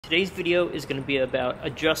Today's video is going to be about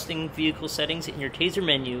adjusting vehicle settings in your TaZer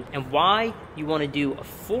menu and why you want to do a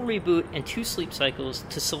full reboot and 2 sleep cycles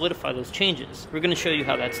to solidify those changes. We're going to show you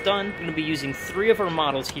how that's done. We're going to be using 3 of our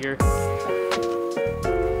models here.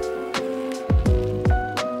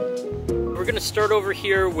 We're going to start over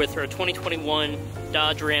here with our 2021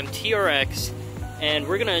 Dodge Ram TRX, and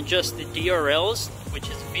we're going to adjust the DRLs, which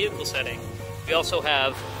is a vehicle setting. We also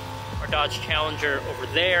have our Dodge Challenger over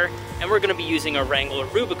there, and we're going to be using our Wrangler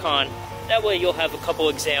Rubicon. That way you'll have a couple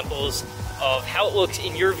examples of how it looks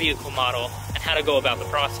in your vehicle model and how to go about the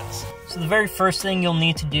process. So the very first thing you'll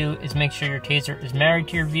need to do is make sure your TaZer is married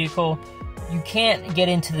to your vehicle. You can't get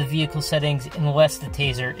into the vehicle settings unless the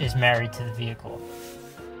TaZer is married to the vehicle.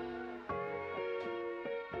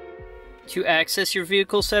 To access your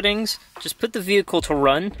vehicle settings, just put the vehicle to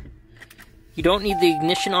run. You don't need the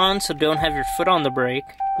ignition on, so don't have your foot on the brake.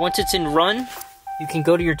 Once it's in run, you can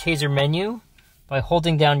go to your TaZer menu by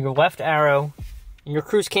holding down your left arrow and your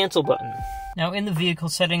cruise cancel button. Now in the vehicle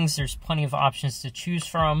settings, there's plenty of options to choose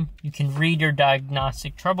from. You can read your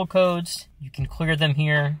diagnostic trouble codes. You can clear them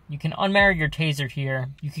here. You can unmarry your TaZer here.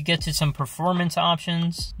 You could get to some performance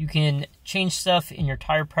options. You can change stuff in your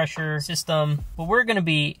tire pressure system. But we're going to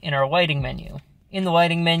be in our lighting menu. In the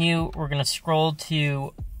lighting menu, we're going to scroll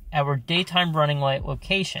to our daytime running light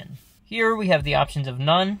location. Here we have the options of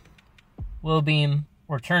none, low beam,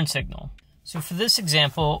 or turn signal. So for this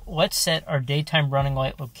example, let's set our daytime running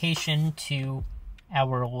light location to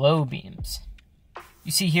our low beams.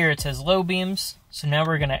 You see here it says low beams, so now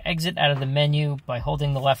we're going to exit out of the menu by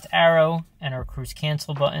holding the left arrow and our cruise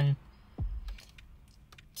cancel button.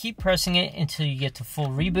 Keep pressing it until you get to full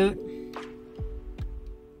reboot.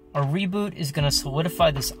 Our reboot is going to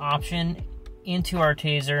solidify this option into our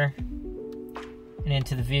TaZer and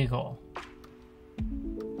into the vehicle.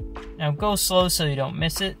 Now go slow so you don't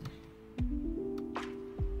miss it.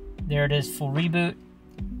 There it is, full reboot.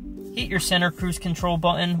 Hit your center cruise control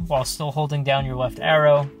button while still holding down your left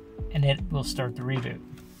arrow, and it will start the reboot.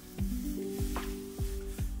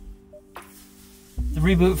 The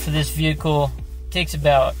reboot for this vehicle takes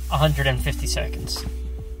about 150 seconds.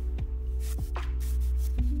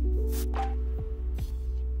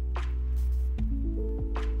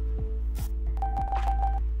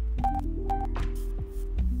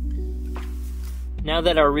 Now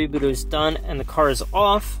that our reboot is done and the car is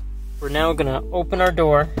off, we're now going to open our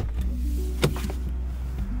door.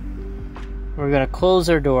 We're going to close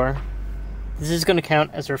our door. This is going to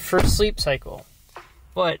count as our first sleep cycle,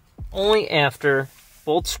 but only after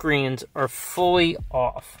both screens are fully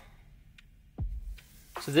off.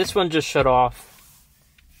 So this one just shut off.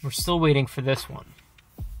 We're still waiting for this one.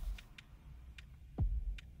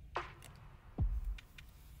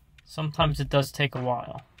 Sometimes it does take a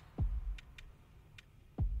while.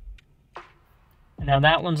 Now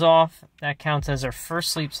that one's off. That counts as our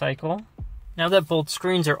first sleep cycle. Now that both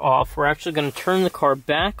screens are off, we're actually going to turn the car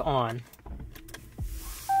back on.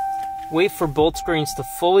 Wait for both screens to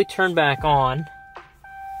fully turn back on.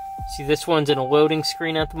 See, this one's in a loading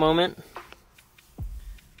screen at the moment.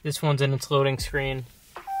 This one's in its loading screen.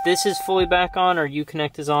 This is fully back on, our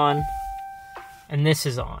Uconnect is on, and this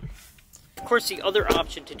is on. Of course, the other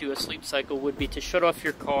option to do a sleep cycle would be to shut off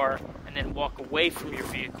your car and then walk away from your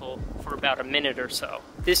vehicle for about a minute or so.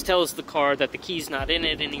 This tells the car that the key's not in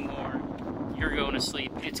it anymore. You're going to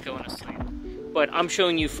sleep, it's going to sleep. But I'm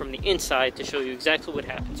showing you from the inside to show you exactly what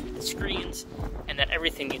happens with the screens and that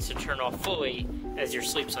everything needs to turn off fully as your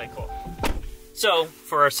sleep cycle. So,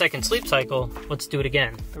 for our second sleep cycle, let's do it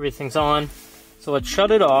again. Everything's on, so let's shut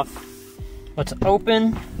it off. Let's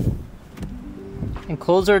open and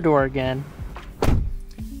close our door again,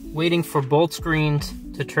 waiting for both screens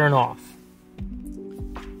to turn off.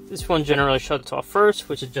 This one generally shuts off first,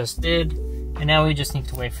 which it just did, and now we just need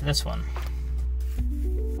to wait for this one.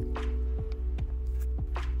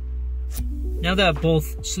 Now that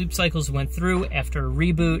both sleep cycles went through after a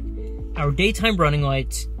reboot, our daytime running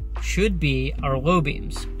lights should be our low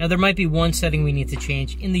beams. Now there might be one setting we need to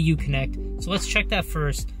change in the Uconnect, so let's check that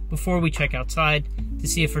first before we check outside to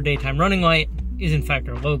see if our daytime running light is in fact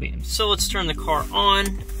our low beams. So let's turn the car on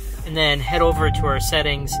and then head over to our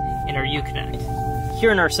settings in our Uconnect.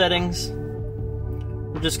 Here in our settings,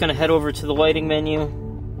 we're just going to head over to the lighting menu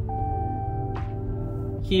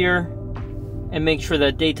here and make sure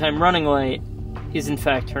that daytime running light is in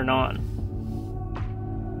fact turned on.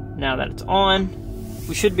 Now that it's on,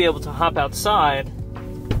 we should be able to hop outside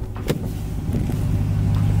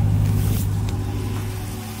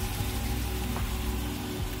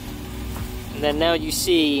and then now you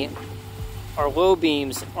see our low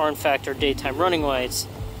beams are in fact our daytime running lights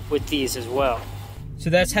with these as well. So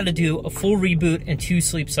that's how to do a full reboot and 2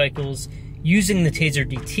 sleep cycles using the TaZer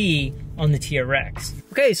DT on the TRX.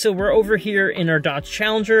 Okay, so we're over here in our Dodge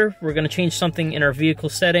Challenger. We're gonna change something in our vehicle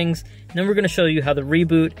settings, and then we're gonna show you how the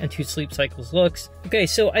reboot and 2 sleep cycles looks. Okay,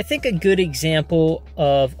 so I think a good example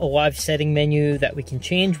of a live setting menu that we can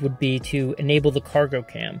change would be to enable the cargo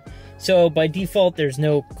cam. So by default, there's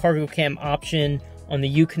no cargo cam option on the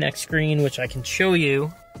Uconnect screen, which I can show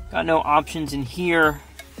you. Got no options in here.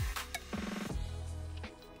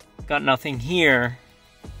 Got nothing here.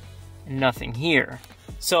 And nothing here.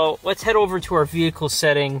 So let's head over to our vehicle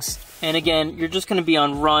settings. And again, you're just gonna be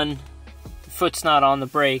on run. The foot's not on the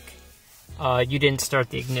brake. You didn't start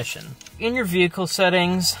the ignition. In your vehicle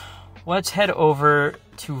settings, let's head over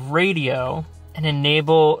to radio and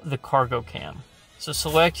enable the cargo cam. So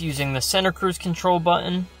select using the center cruise control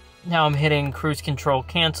button. Now I'm hitting cruise control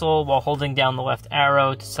cancel while holding down the left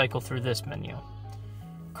arrow to cycle through this menu.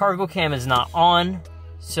 Cargo cam is not on,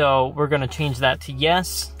 so we're gonna change that to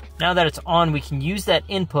yes. Now that it's on, we can use that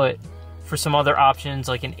input for some other options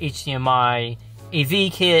like an HDMI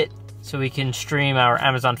AV kit, so we can stream our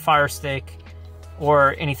Amazon Fire Stick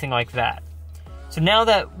or anything like that. So now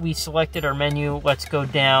that we selected our menu, let's go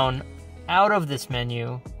down out of this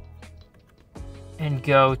menu and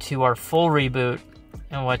go to our full reboot,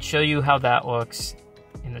 and let's show you how that looks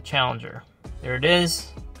in the Challenger. There it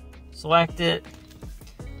is, select it.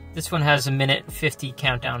 This one has a 1:50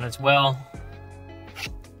 countdown as well.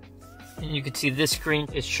 And you can see this screen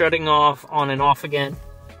is shutting off, on and off again.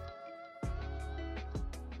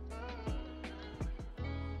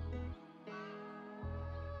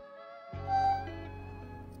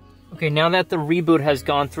 Okay, now that the reboot has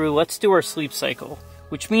gone through, let's do our sleep cycle,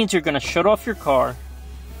 which means you're gonna shut off your car.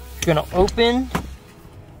 You're gonna open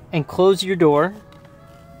and close your door.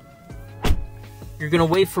 You're gonna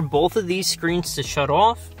wait for both of these screens to shut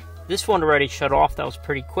off. This one already shut off, that was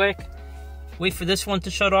pretty quick. Wait for this one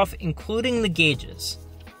to shut off, including the gauges.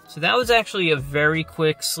 So that was actually a very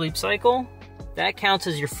quick sleep cycle. That counts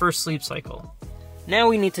as your first sleep cycle. Now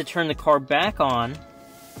we need to turn the car back on.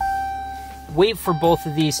 Wait for both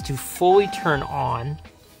of these to fully turn on.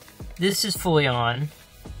 This is fully on,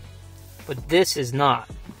 but this is not.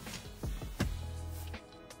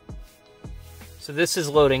 So this is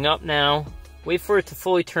loading up now. Wait for it to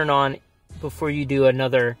fully turn on before you do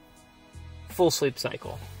another full sleep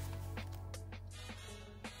cycle.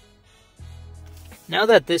 Now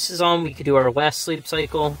that this is on, we could do our last sleep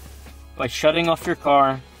cycle by shutting off your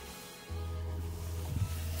car,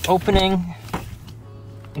 opening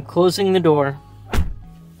and closing the door.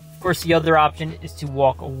 Of course, the other option is to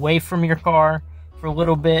walk away from your car for a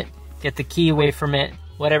little bit, get the key away from it,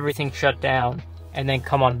 let everything shut down, and then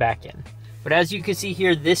come on back in. But as you can see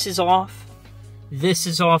here, this is off,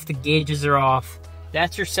 the gauges are off.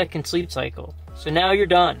 That's your second sleep cycle. So now you're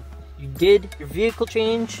done. You did your vehicle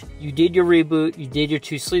change, you did your reboot, you did your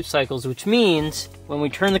 2 sleep cycles, which means when we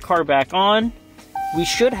turn the car back on, we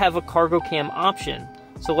should have a cargo cam option.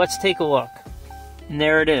 So let's take a look. And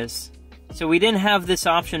there it is. So we didn't have this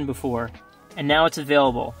option before, and now it's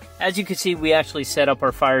available. As you can see, we actually set up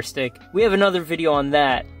our Fire Stick. We have another video on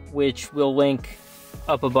that, which we'll link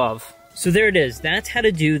up above. So there it is. That's how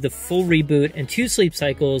to do the full reboot and 2 sleep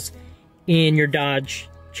cycles in your Dodge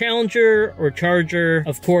Challenger or Charger.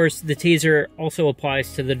 Of course, the TaZer also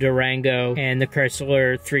applies to the Durango and the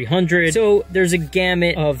Chrysler 300. So there's a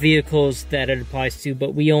gamut of vehicles that it applies to,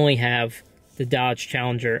 but we only have the Dodge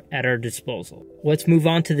Challenger at our disposal. Let's move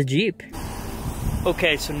on to the Jeep.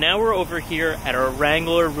 Okay, so now we're over here at our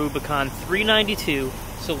Wrangler Rubicon 392.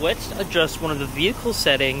 So let's adjust one of the vehicle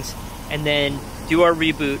settings and then do our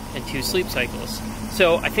reboot and 2 sleep cycles.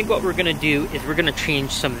 So I think what we're gonna do is we're gonna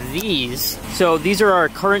change some of these. So these are our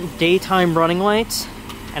current daytime running lights.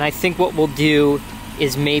 And I think what we'll do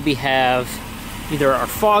is maybe have either our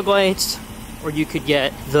fog lights, or you could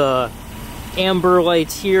get the amber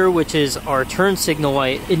lights here, which is our turn signal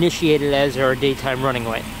light, initiated as our daytime running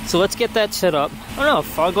light. So let's get that set up. I don't know,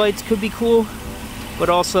 fog lights could be cool, but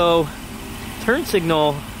also turn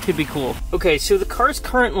signal could be cool. Okay, so the car's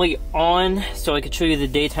currently on, so I could show you the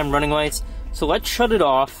daytime running lights. So let's shut it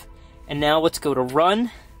off, and now let's go to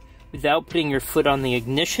run without putting your foot on the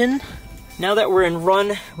ignition. Now that we're in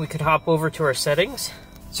run, we could hop over to our settings.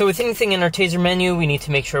 So with anything in our TaZer menu, we need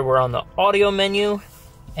to make sure we're on the audio menu,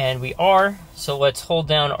 and we are. So let's hold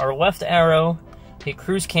down our left arrow, hit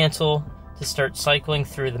cruise cancel to start cycling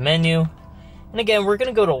through the menu. And again, we're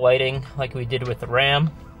gonna go to lighting like we did with the Ram.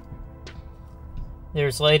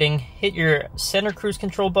 There's lighting, hit your center cruise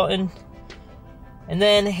control button, and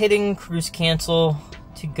then hitting cruise cancel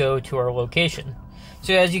to go to our location.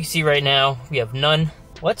 So as you can see right now, we have none.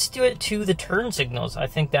 let's do it to the turn signals. I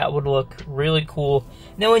think that would look really cool.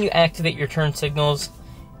 And then when you activate your turn signals,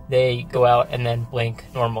 they go out and then blink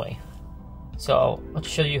normally. So let's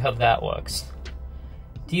show you how that looks.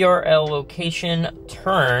 DRL location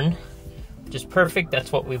turn, which is perfect.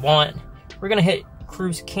 That's what we want. We're gonna hit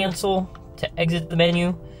cruise cancel to exit the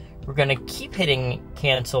menu. We're gonna keep hitting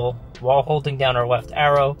cancel while holding down our left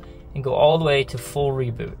arrow and go all the way to full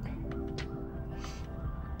reboot.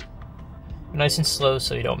 Nice and slow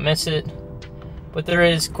so you don't miss it, but there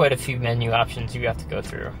is quite a few menu options you have to go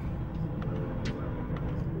through.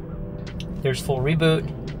 There's full reboot.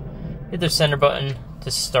 Hit the center button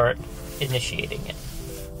to start initiating it.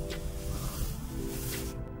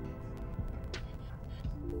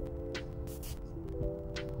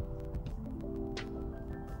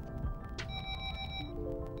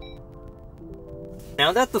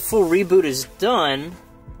 Now that the full reboot is done,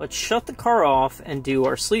 let's shut the car off and do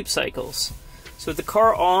our sleep cycles. So with the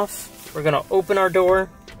car off, we're gonna open our door.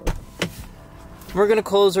 We're gonna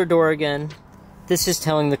close our door again. This is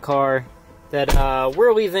telling the car that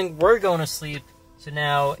we're leaving, we're going to sleep, so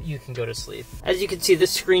now you can go to sleep. As you can see,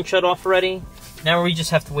 this screen shut off already. Now we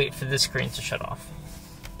just have to wait for this screen to shut off.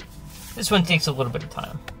 This one takes a little bit of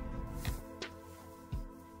time.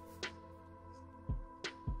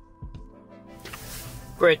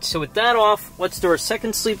 Great, so with that off, let's do our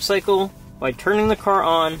second sleep cycle by turning the car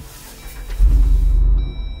on.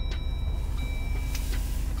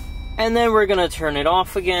 And then we're gonna turn it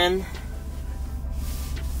off again.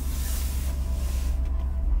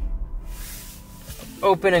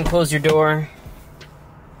 Open and close your door.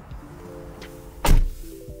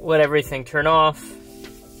 Let everything turn off.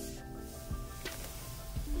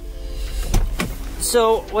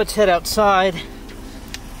 So let's head outside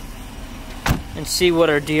and see what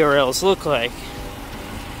our DRLs look like.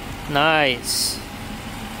 Nice.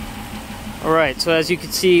 Alright, so as you can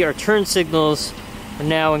see, our turn signals are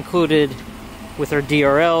now included with our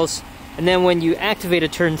DRLs. And then when you activate a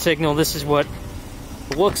turn signal, this is what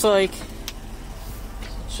it looks like.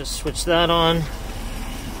 Let's just switch that on.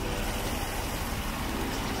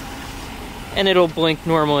 And it'll blink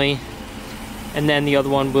normally, and then the other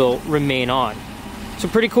one will remain on. So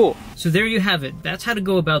pretty cool. So there you have it. That's how to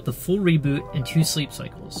go about the full reboot and 2 sleep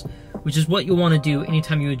cycles, which is what you'll want to do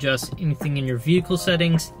anytime you adjust anything in your vehicle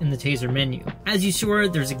settings in the TaZer menu. As you saw,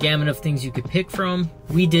 there's a gamut of things you could pick from.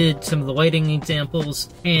 We did some of the lighting examples,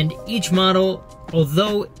 and each model,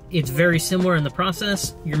 although it's very similar in the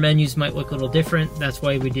process, your menus might look a little different. That's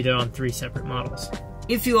why we did it on 3 separate models.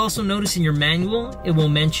 If you also notice in your manual, it will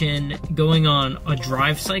mention going on a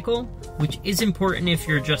drive cycle, which is important if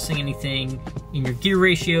you're adjusting anything in your gear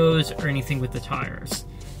ratios or anything with the tires.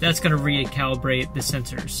 That's going to recalibrate the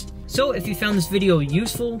sensors. So if you found this video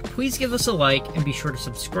useful, please give us a like and be sure to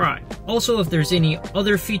subscribe. Also, if there's any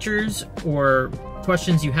other features or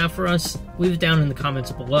questions you have for us, leave it down in the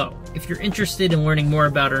comments below. If you're interested in learning more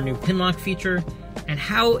about our new pin lock feature and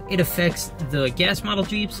how it affects the gas model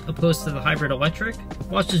Jeeps opposed to the hybrid electric,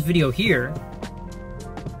 watch this video here.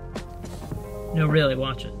 No, really,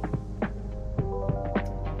 watch it.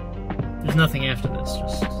 There's nothing after this,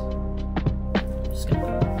 just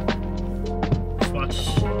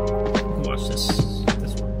watch this.